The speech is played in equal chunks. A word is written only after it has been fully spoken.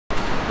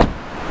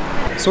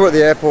So we're at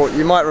the airport.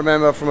 You might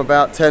remember from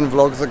about 10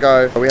 vlogs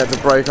ago, we had to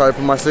break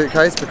open my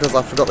suitcase because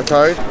I forgot the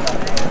code.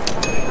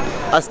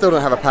 I still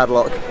don't have a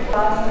padlock.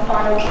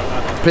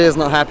 Pia's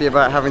not happy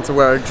about having to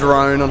wear a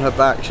drone on her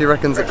back. She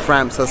reckons it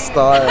cramps her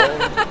style.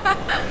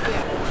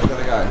 We're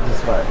gonna go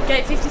this way.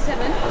 Gate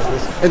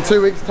 57. In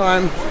 2 weeks'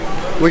 time,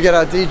 we get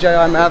our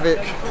DJI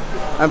Mavic,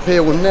 and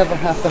Pia will never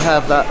have to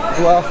have that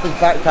blasted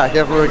backpack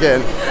ever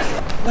again.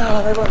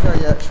 No, they won't go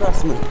yet,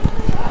 trust me.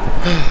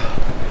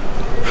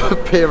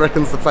 Pia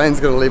reckons the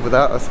plane's gonna leave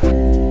without us.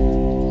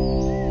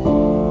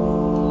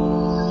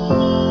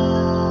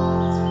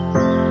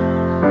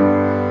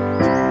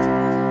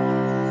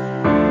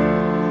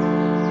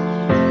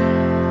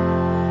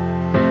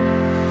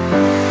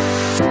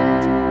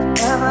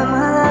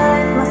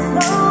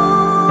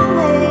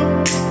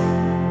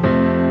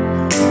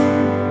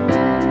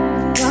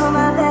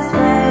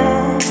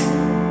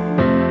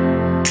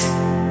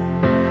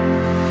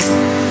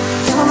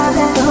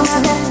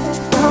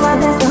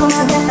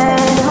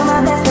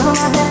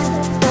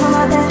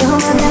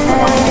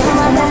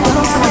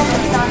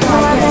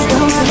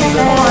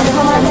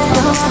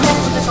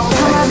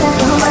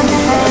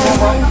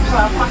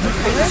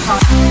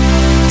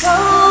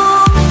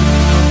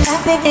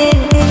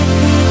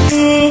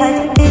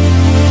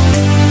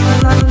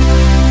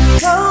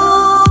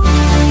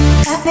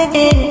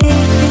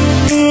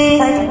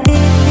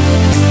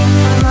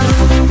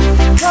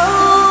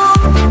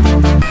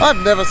 I've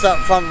never sat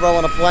front row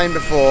on a plane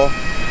before.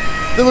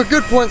 There were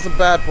good points and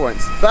bad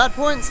points. Bad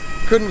points,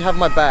 couldn't have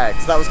my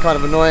bags. That was kind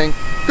of annoying.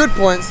 Good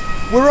points,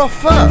 we're off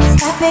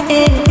first.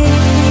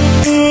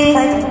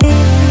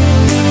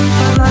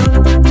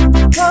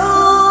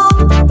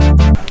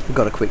 We've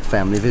got a quick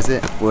family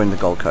visit. We're in the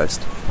Gold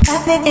Coast.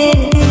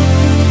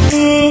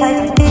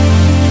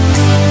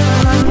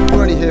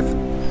 We're only here for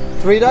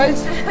 3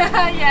 days?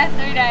 Yeah,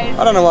 3 days.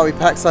 I don't know why we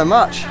packed so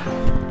much.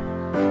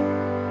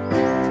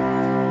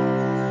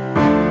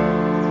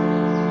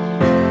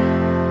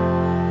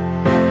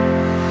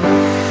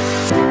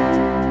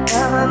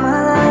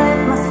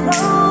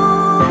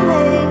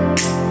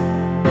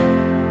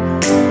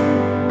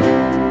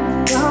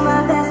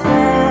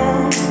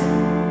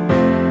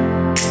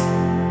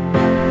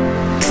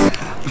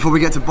 Before we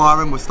get to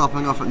Byron, we're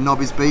stopping off at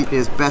Nobby's Beach.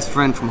 His best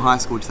friend from high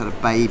school just had a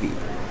baby.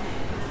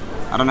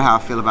 I don't know how I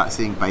feel about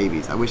seeing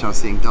babies. I wish I was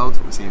seeing dogs,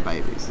 but we're seeing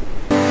babies.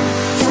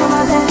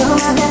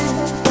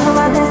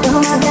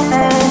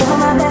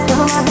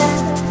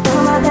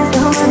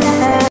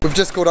 We've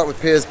just caught up with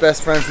Pia's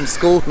best friend from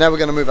school. Now we're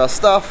going to move our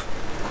stuff,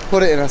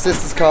 put it in our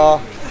sister's car,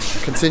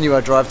 continue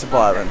our drive to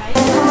Byron.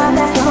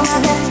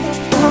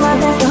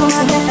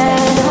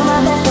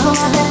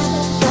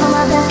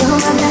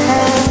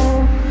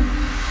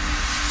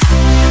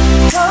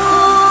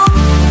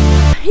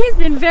 He's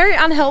been very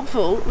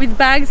unhelpful with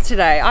bags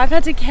today. I've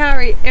had to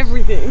carry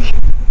everything.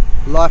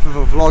 Life of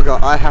a vlogger,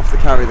 I have to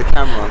carry the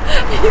camera.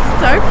 He's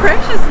so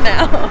precious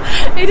now.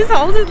 He just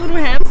holds his little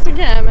hamster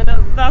cam and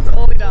that's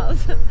all he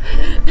does.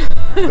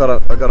 I've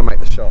got to make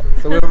the shot.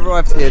 So we've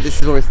arrived here, this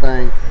is where we're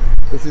staying.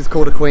 This is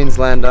called a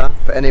Queenslander,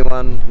 for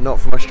anyone not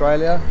from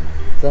Australia.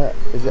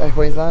 Is it a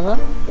Queenslander?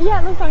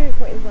 Yeah, it looks like a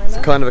Queenslander.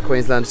 It's kind of a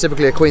Queenslander.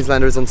 Typically a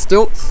Queenslander is on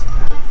stilts.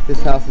 This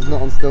house is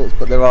not on stilts,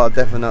 but there are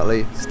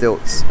definitely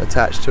stilts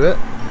attached to it.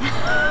 I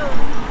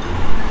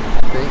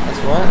think that's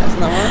right, isn't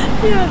that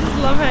right? Yeah, I just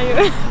love how you...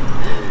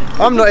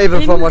 I'm not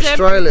even from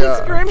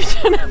Australia.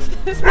 Description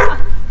of this house.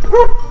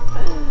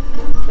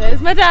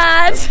 There's my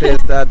dad. That's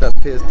Pia's dad, that's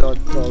Pia's dog.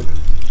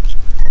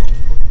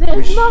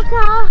 There's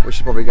Mocha. We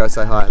should probably go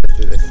say hi. Let's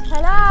do this.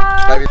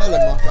 Hello. Baby. Hello,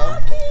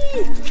 Mocha.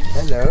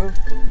 Hello.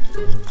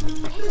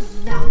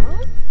 Hello.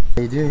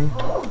 How you doing?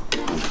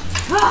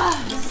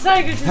 So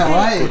good to see you. How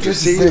are you? Good to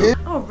see you.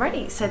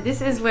 Alrighty, so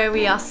this is where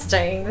we are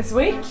staying this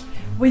week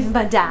with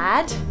my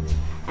dad.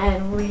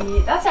 And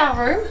that's our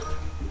room.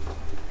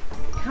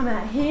 Come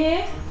out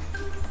here.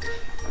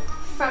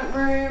 Front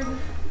room.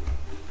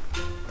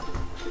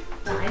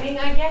 Dining,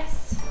 I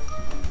guess.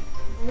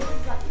 And this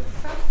is like the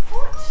front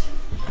porch.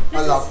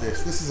 I love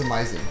this. This is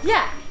amazing.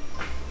 Yeah.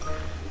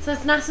 So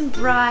it's nice and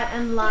bright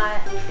and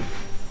light.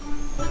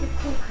 It's like a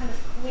cool kind of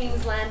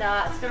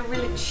Queenslander. It's got a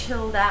really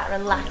chilled out,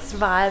 relaxed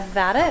vibe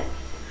about it.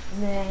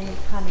 And then you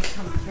kind of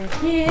come through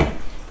here.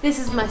 This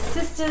is my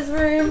sister's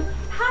room.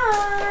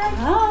 Hi!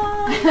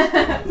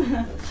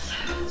 Hi!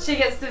 She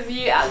gets the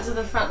view out to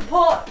the front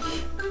porch.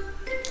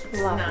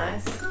 It's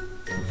nice.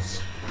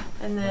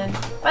 And then,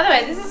 by the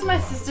way, this is my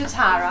sister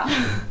Tara.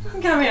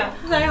 Come here,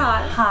 say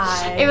hi.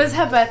 Hi. It was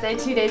her birthday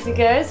 2 days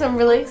ago, so I'm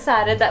really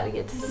excited that we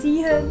get to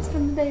see her and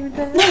spend the day with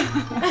her.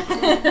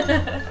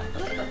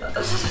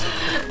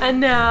 And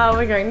now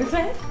we're going this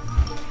way.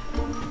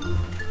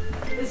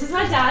 This is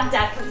my dad.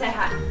 Dad, can say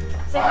hi.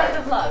 Say hi to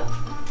the vlog.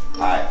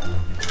 Hi.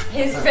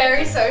 He's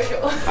very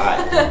social. Hi.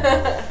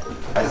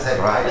 I said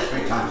hi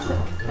 3 times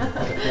now.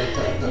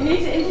 You need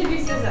to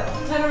introduce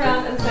yourself. Turn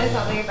around and say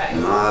something about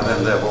yourself. No,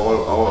 then they have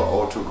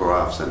all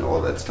autographs and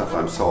all that stuff.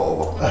 I'm so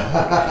over.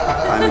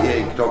 I'm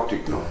here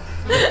eclectic now.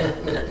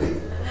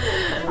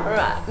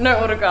 Alright, no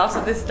autographs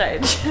at this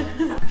stage.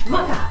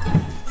 Mocha,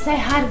 Say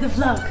hi to the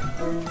vlog.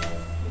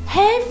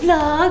 Hey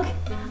vlog!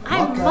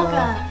 I'm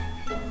Mocka.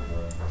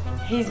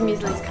 He's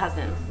Muesli's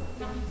cousin.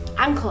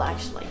 Uncle,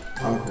 actually.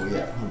 Uncle,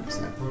 yeah,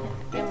 100%.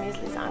 Yeah, you're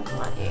Muesli's uncle,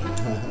 aren't you?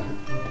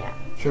 Yeah.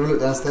 Should we look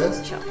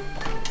downstairs? Sure.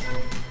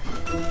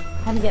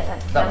 How do you get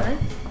that down there?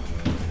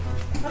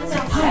 What's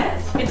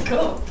downstairs? It's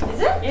cool. Is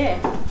it?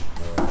 Yeah.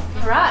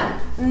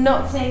 Alright,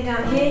 not seen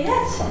down here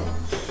yet.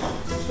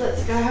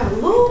 Let's go have a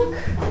look.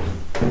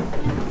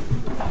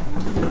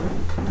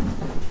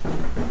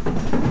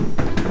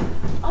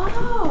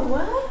 Oh,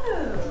 wow.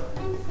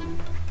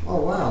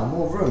 Oh wow,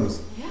 more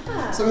rooms.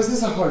 Yeah. So is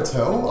this a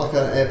hotel, like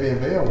an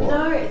Airbnb or what?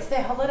 No, it's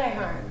their holiday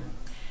home.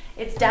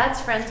 It's Dad's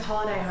friend's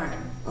holiday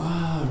home.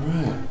 Ah,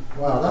 right.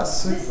 Wow, that's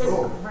super This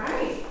cool. is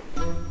great.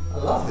 I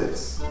love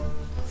this.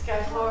 Let's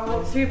go for a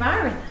walk through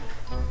Byron.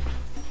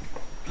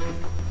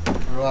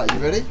 Alright, you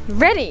ready?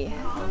 Ready.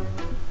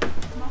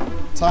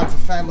 Time for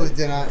family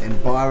dinner in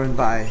Byron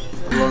Bay.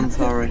 Blonde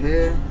Tara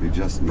here, We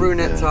just need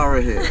brunette the-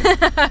 Tara here. So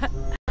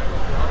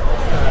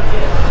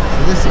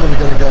this is where we're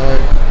going to go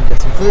and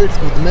get some food. It's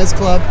called the Mez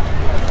Club.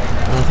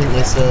 And I think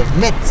they serve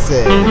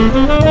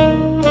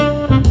mezze.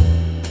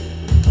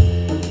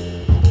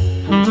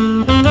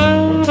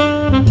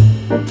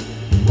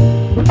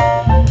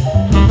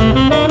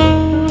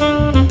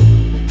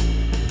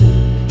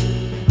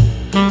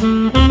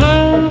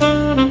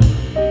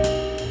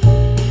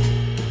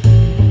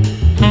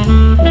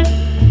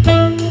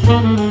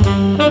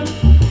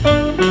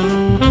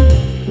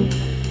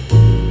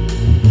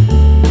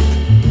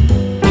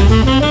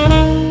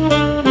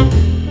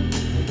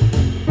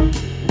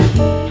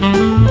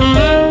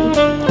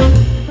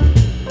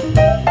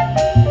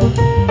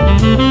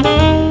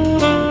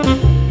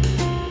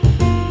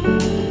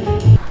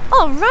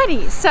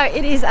 Alrighty, so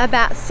it is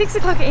about 6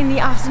 o'clock in the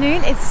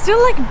afternoon. It's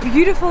still like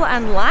beautiful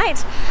and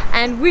light,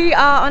 and we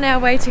are on our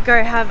way to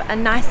go have a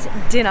nice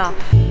dinner.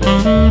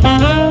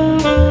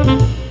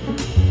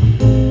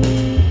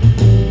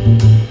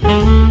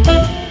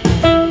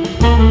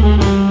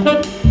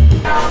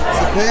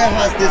 So Pia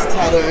has this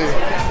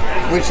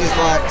tattoo, which is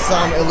like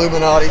some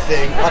Illuminati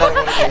thing. I don't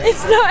know what it is.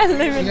 It's not She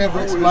illuminated.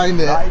 never explained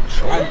it.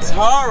 And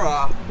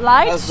Tara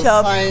Light has the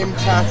shop. same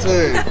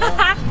tattoo.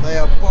 They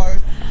are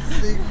both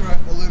secret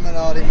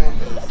Illuminati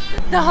members.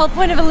 The whole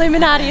point of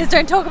Illuminati is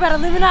don't talk about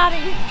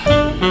Illuminati.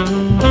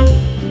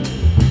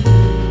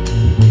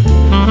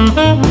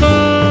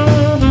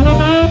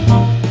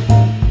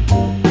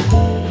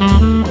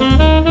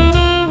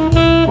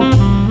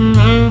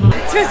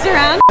 Twist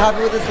around.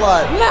 Happy with this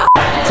light? No.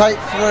 Take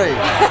 3.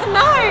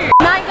 No!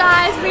 Night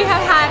guys, we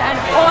have had an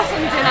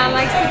awesome dinner,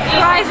 like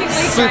surprisingly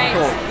Super great.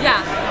 cool.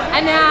 Yeah.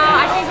 And now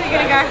I think we're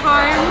gonna go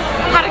home,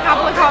 had a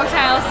couple of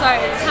cocktails, so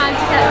it's time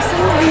to get some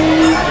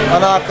sleep.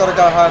 And I've got to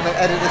go home and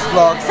edit this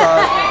vlog, so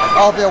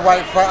I'll be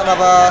awake for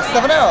another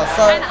 7 hours.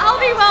 So And I'll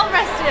be well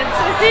rested,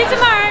 so see you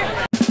tomorrow.